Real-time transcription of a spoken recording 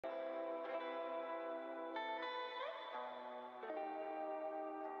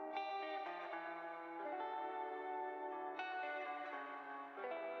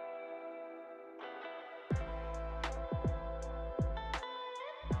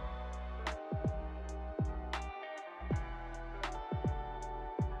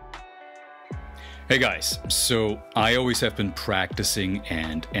Hey guys, so I always have been practicing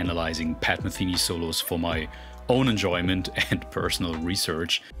and analyzing Pat Metheny solos for my own enjoyment and personal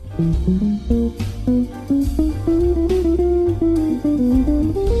research.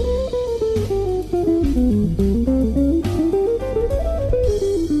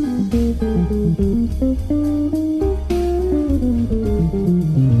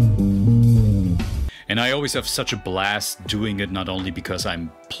 And I always have such a blast doing it, not only because I'm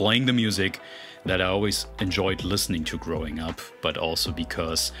playing the music that I always enjoyed listening to growing up, but also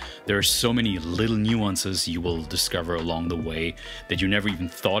because there are so many little nuances you will discover along the way that you never even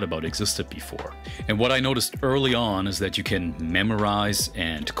thought about existed before. And what I noticed early on is that you can memorize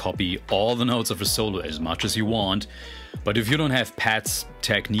and copy all the notes of a solo as much as you want, but if you don't have Pat's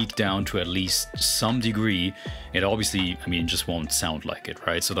technique down to at least some degree, it obviously, just won't sound like it,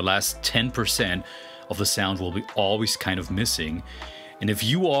 right? So the last 10% of the sound will be always kind of missing. And if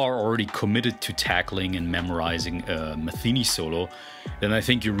you are already committed to tackling and memorizing a Metheny solo, then I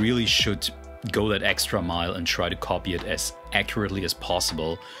think you really should go that extra mile and try to copy it as accurately as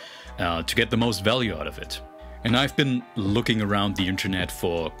possible to get the most value out of it. And I've been looking around the internet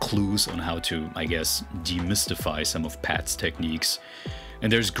for clues on how to, demystify some of Pat's techniques.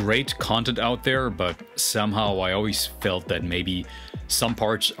 And there's great content out there, but somehow I always felt that maybe some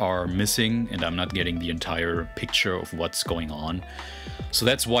parts are missing and I'm not getting the entire picture of what's going on. So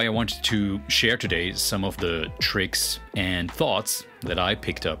that's why I wanted to share today some of the tricks and thoughts that I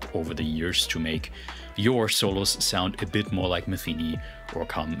picked up over the years to make your solos sound a bit more like Metheny, or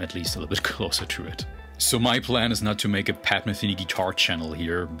come at least a little bit closer to it. So my plan is not to make a Pat Metheny guitar channel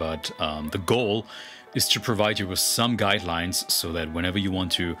here, but the goal is to provide you with some guidelines so that whenever you want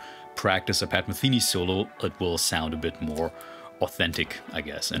to practice a Pat Metheny solo, it will sound a bit more authentic, I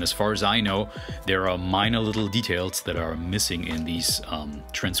guess. And as far as I know, there are minor little details that are missing in these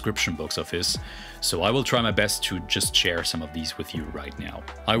transcription books of his. So I will try my best to just share some of these with you right now.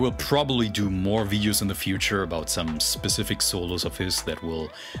 I will probably do more videos in the future about some specific solos of his that will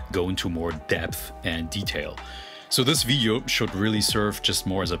go into more depth and detail. So this video should really serve just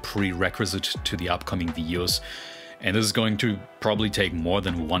more as a prerequisite to the upcoming videos. And this is going to probably take more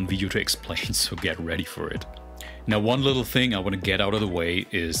than one video to explain, so get ready for it. Now, one little thing I want to get out of the way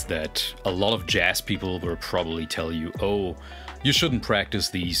is that a lot of jazz people will probably tell you, oh, you shouldn't practice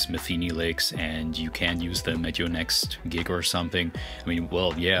these Metheny licks and you can't use them at your next gig or something.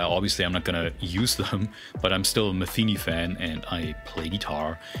 Well, yeah, obviously I'm not gonna use them, but I'm still a Metheny fan and I play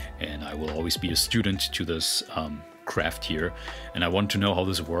guitar and I will always be a student to this craft here, and I want to know how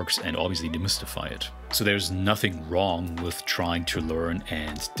this works and obviously demystify it. So there's nothing wrong with trying to learn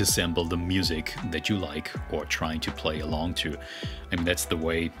and disassemble the music that you like or trying to play along to. That's the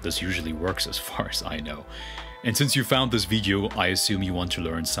way this usually works as far as I know. And since you found this video, I assume you want to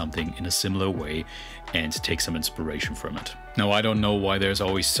learn something in a similar way and take some inspiration from it. Now, I don't know why there's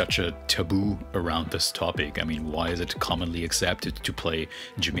always such a taboo around this topic. Why is it commonly accepted to play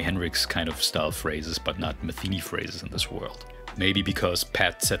Jimi Hendrix kind of style phrases, but not Metheny phrases in this world? Maybe because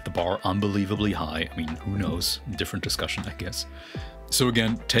Pat set the bar unbelievably high. Who knows? Different discussion, I guess. So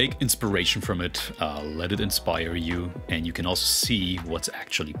again, take inspiration from it, let it inspire you, and you can also see what's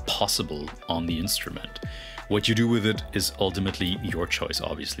actually possible on the instrument. What you do with it is ultimately your choice,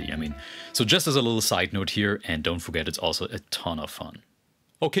 obviously. So just as a little side note here, and don't forget, it's also a ton of fun.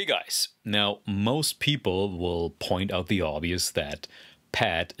 Okay, guys. Now, most people will point out the obvious that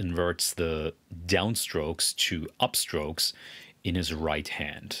Pat inverts the downstrokes to upstrokes in his right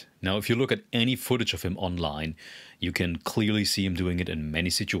hand. Now, if you look at any footage of him online, you can clearly see him doing it in many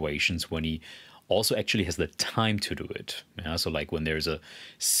situations when he also actually has the time to do it. So like when there's a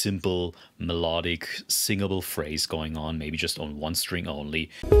simple, melodic, singable phrase going on, maybe just on one string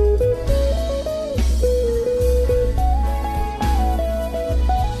only.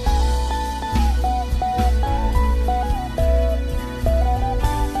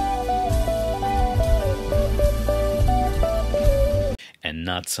 And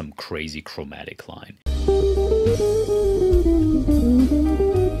not some crazy chromatic line.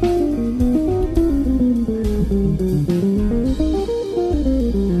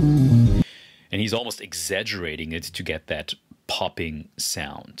 And he's almost exaggerating it to get that popping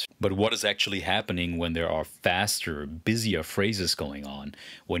sound. But what is actually happening when there are faster, busier phrases going on,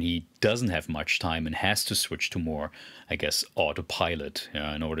 when he doesn't have much time and has to switch to more, autopilot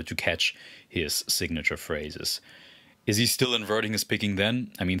in order to catch his signature phrases? Is he still inverting his picking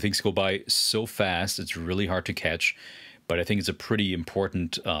then? Things go by so fast, it's really hard to catch, but I think it's a pretty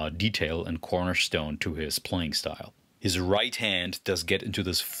important detail and cornerstone to his playing style. His right hand does get into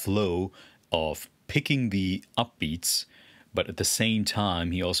this flow of picking the upbeats, but at the same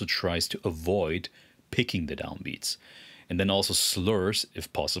time, he also tries to avoid picking the downbeats, and then also slurs,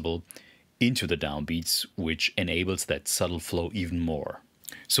 if possible, into the downbeats, which enables that subtle flow even more.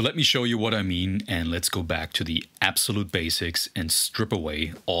 So let me show you what I mean, and let's go back to the absolute basics and strip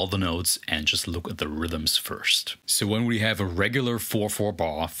away all the notes and just look at the rhythms first. So when we have a regular 4/4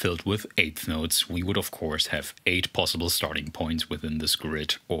 bar filled with eighth notes, we would of course have 8 possible starting points within this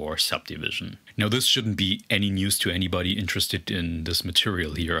grid or subdivision. Now this shouldn't be any news to anybody interested in this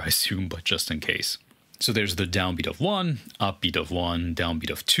material here, I assume, but just in case. So there's the downbeat of 1, upbeat of 1, downbeat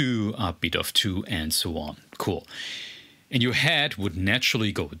of 2, upbeat of 2, and so on. Cool. And your head would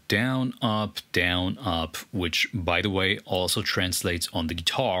naturally go down, up, which, by the way, also translates on the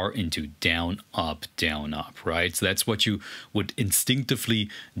guitar into down, up, right? So that's what you would instinctively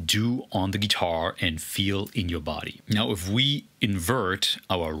do on the guitar and feel in your body. Now, if we invert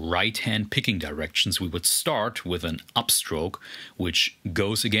our right hand picking directions, we would start with an upstroke, which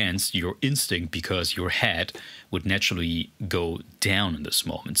goes against your instinct because your head would naturally go down in this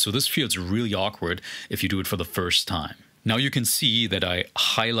moment. So this feels really awkward if you do it for the first time. Now you can see that I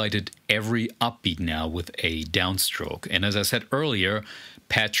highlighted every upbeat now with a downstroke. And as I said earlier,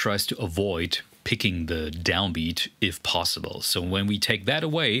 Pat tries to avoid picking the downbeat if possible. So when we take that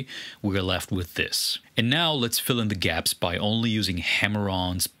away, we're left with this. And now let's fill in the gaps by only using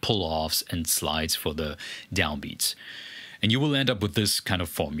hammer-ons, pull-offs, and slides for the downbeats. And you will end up with this kind of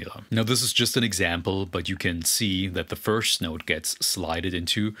formula. Now this is just an example, but you can see that the first note gets slided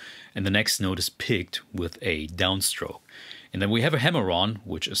into and the next note is picked with a downstroke. And then we have a hammer-on,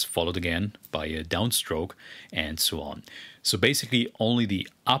 which is followed again by a downstroke, and so on. So basically only the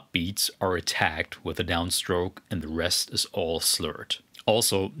upbeats are attacked with a downstroke and the rest is all slurred.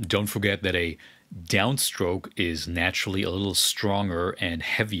 Also, don't forget that a downstroke is naturally a little stronger and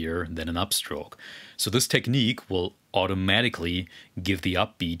heavier than an upstroke. So this technique will automatically give the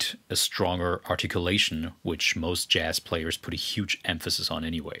upbeat a stronger articulation, which most jazz players put a huge emphasis on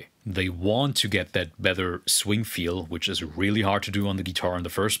anyway. They want to get that better swing feel, which is really hard to do on the guitar in the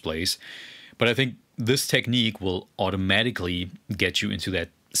first place. But I think this technique will automatically get you into that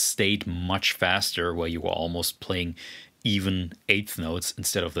state much faster where you are almost playing even eighth notes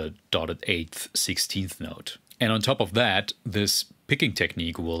instead of the dotted eighth, 16th note. And on top of that, this picking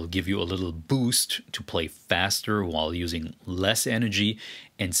technique will give you a little boost to play faster while using less energy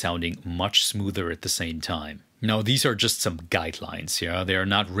and sounding much smoother at the same time. Now, these are just some guidelines, yeah? They are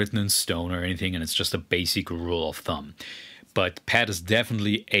not written in stone or anything, and it's just a basic rule of thumb. But Pat is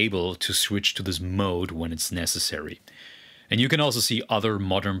definitely able to switch to this mode when it's necessary. And you can also see other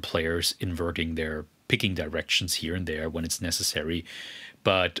modern players inverting their picking directions here and there when it's necessary,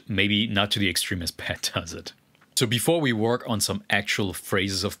 but maybe not to the extreme as Pat does it. So before we work on some actual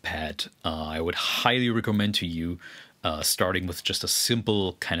phrases of Pat, I would highly recommend to you starting with just a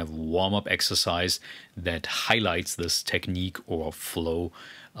simple kind of warm-up exercise that highlights this technique or flow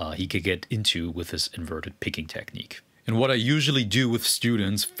he could get into with his inverted picking technique. And what I usually do with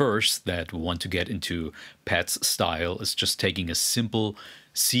students first that want to get into Pat's style is just taking a simple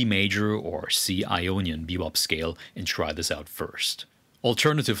C major or C Ionian bebop scale and try this out first.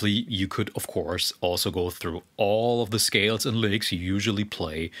 Alternatively, you could, of course, also go through all of the scales and licks you usually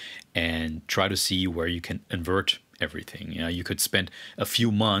play and try to see where you can invert everything. You know, you could spend a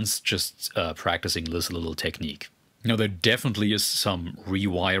few months just practicing this little technique. Now, there definitely is some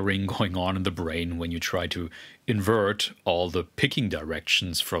rewiring going on in the brain when you try to invert all the picking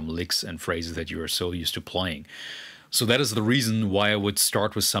directions from licks and phrases that you are so used to playing. So that is the reason why I would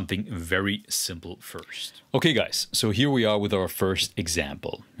start with something very simple first. Okay guys, so here we are with our first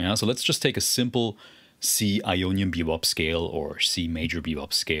example. Yeah, so let's just take a simple C Ionian bebop scale or C major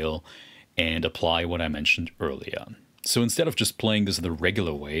bebop scale and apply what I mentioned earlier. So instead of just playing this the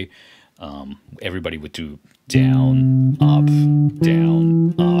regular way, everybody would do down, up,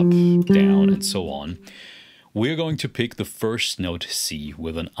 and so on. We're going to pick the first note C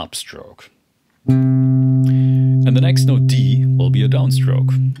with an upstroke. And the next note D will be a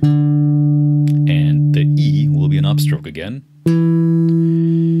downstroke. And the E will be an upstroke again.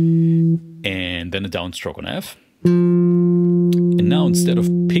 And then a downstroke on F. And now instead of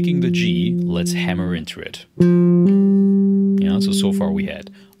picking the G, let's hammer into it. Yeah, so far we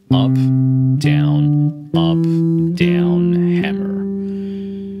had up, down, hammer.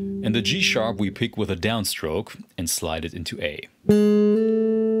 And the G sharp we pick with a downstroke and slide it into A.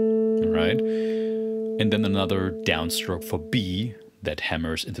 Alright? And then another downstroke for B that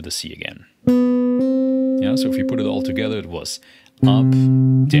hammers into the C again. Yeah, so if you put it all together, it was up,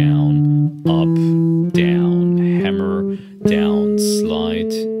 down, hammer, down,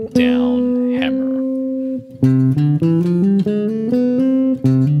 slide, down, hammer.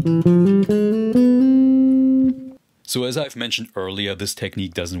 So as I've mentioned earlier, this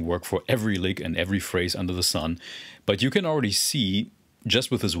technique doesn't work for every lick and every phrase under the sun, but you can already see just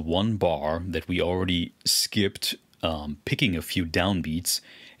with this one bar that we already skipped picking a few downbeats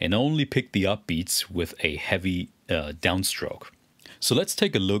and only picked the upbeats with a heavy downstroke. So let's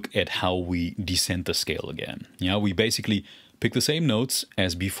take a look at how we descend the scale again. Yeah, we basically pick the same notes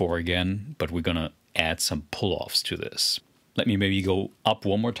as before again, but we're gonna add some pull-offs to this. Let me maybe go up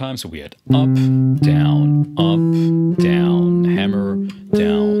one more time. So we had up, down, hammer,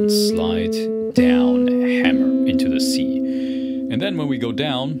 down, slide, down, hammer into the C. And then when we go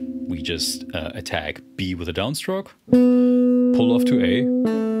down, we just attack B with a downstroke, pull off to A,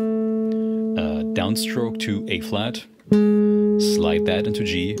 downstroke to A flat, slide that into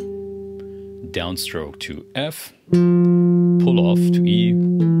G, downstroke to F, pull off to E,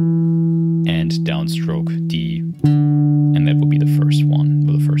 and downstroke D. And that would be the first one,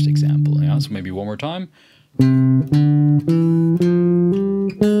 or the first example. Yeah, so maybe one more time.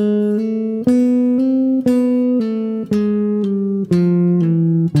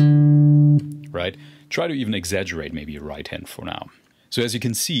 Right? Try to even exaggerate maybe a right hand for now. So as you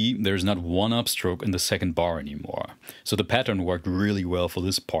can see, there's not one upstroke in the second bar anymore. So the pattern worked really well for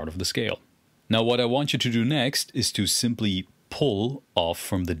this part of the scale. Now what I want you to do next is to simply pull off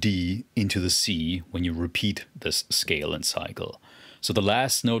from the D into the C when you repeat this scale and cycle. So the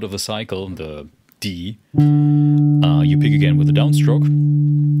last note of the cycle, the D, you pick again with a downstroke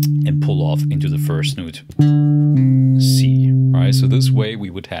and pull off into the first note C. Right? So this way we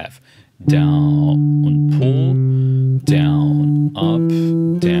would have down, pull, down, up,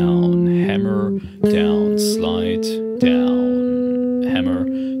 down, hammer, down, slide, down, hammer,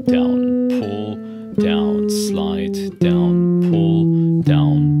 down, pull, down, slide, down, pull,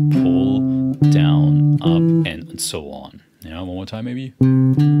 down, up, and so on. Yeah, one more time maybe.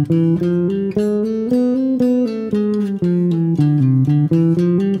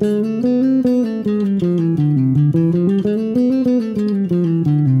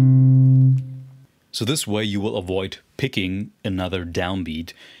 So this way you will avoid picking another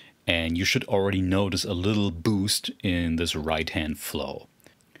downbeat, and you should already notice a little boost in this right hand flow.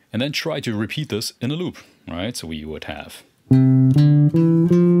 And then try to repeat this in a loop, right? So we would have.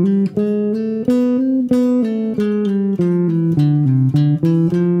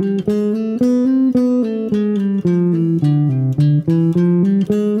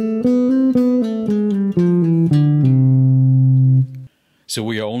 So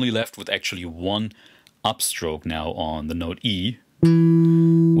we are only left with actually one upstroke now on the note E,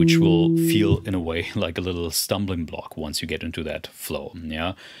 which will feel in a way like a little stumbling block once you get into that flow,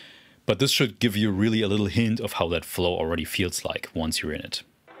 yeah? But this should give you really a little hint of how that flow already feels like once you're in it.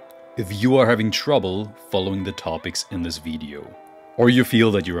 If you are having trouble following the topics in this video, or you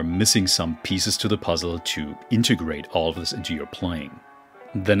feel that you are missing some pieces to the puzzle to integrate all of this into your playing,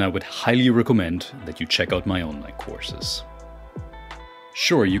 then I would highly recommend that you check out my online courses.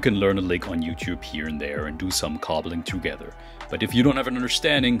 Sure, you can learn a lick on YouTube here and there and do some cobbling together, but if you don't have an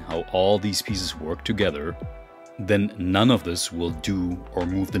understanding how all these pieces work together, then none of this will do or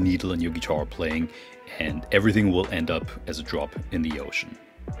move the needle in your guitar playing, and everything will end up as a drop in the ocean.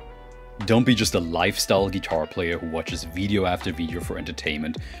 Don't be just a lifestyle guitar player who watches video after video for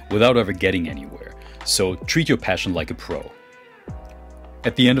entertainment without ever getting anywhere, so treat your passion like a pro.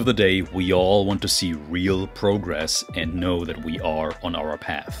 At the end of the day, we all want to see real progress and know that we are on our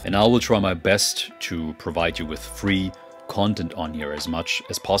path. And I will try my best to provide you with free content on here as much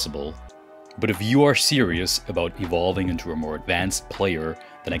as possible. But if you are serious about evolving into a more advanced player,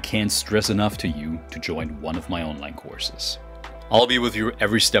 then I can't stress enough to you to join one of my online courses. I'll be with you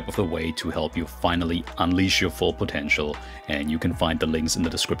every step of the way to help you finally unleash your full potential, and you can find the links in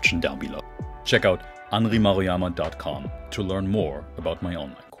the description down below. Check out anrimaruyama.com to learn more about my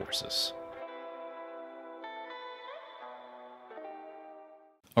online courses.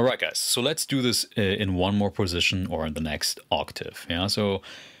 Alright guys, so let's do this in one more position or in the next octave. Yeah, so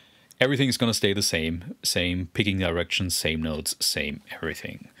everything is going to stay the same picking directions, same notes, same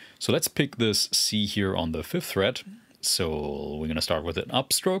everything. So let's pick this C here on the 5th fret. So we're going to start with an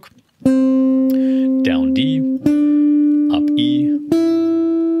upstroke, down D, up E,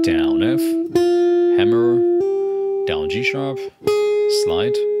 down F, hammer, down G sharp,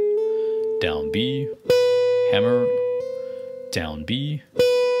 slide, down B, hammer, down B,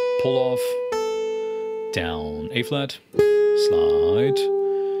 pull off, down A flat, slide,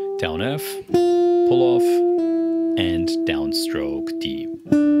 down F, pull off, and downstroke D.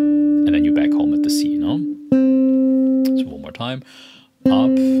 And then you're back home at the C, no? So one more time.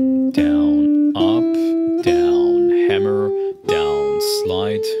 Up, down, hammer, down,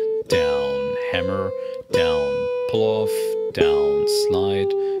 slide, down, hammer, down, pull pull off, down, slide,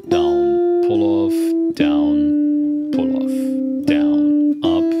 down, pull off, down, pull off, down,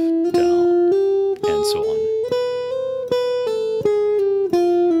 up, down, and so on.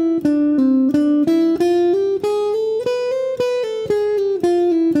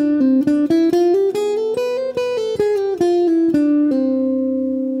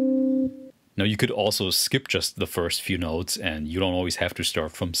 Now you could also skip just the first few notes, and you don't always have to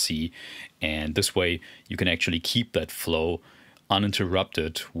start from C. And this way you can actually keep that flow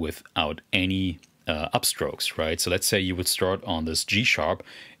uninterrupted without any upstrokes, right? So let's say you would start on this G sharp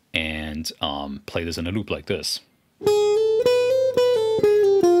and play this in a loop like this.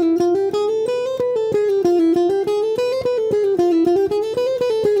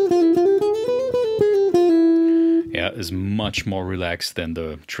 Is much more relaxed than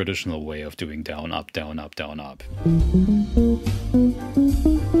the traditional way of doing down, up, down, up, down, up.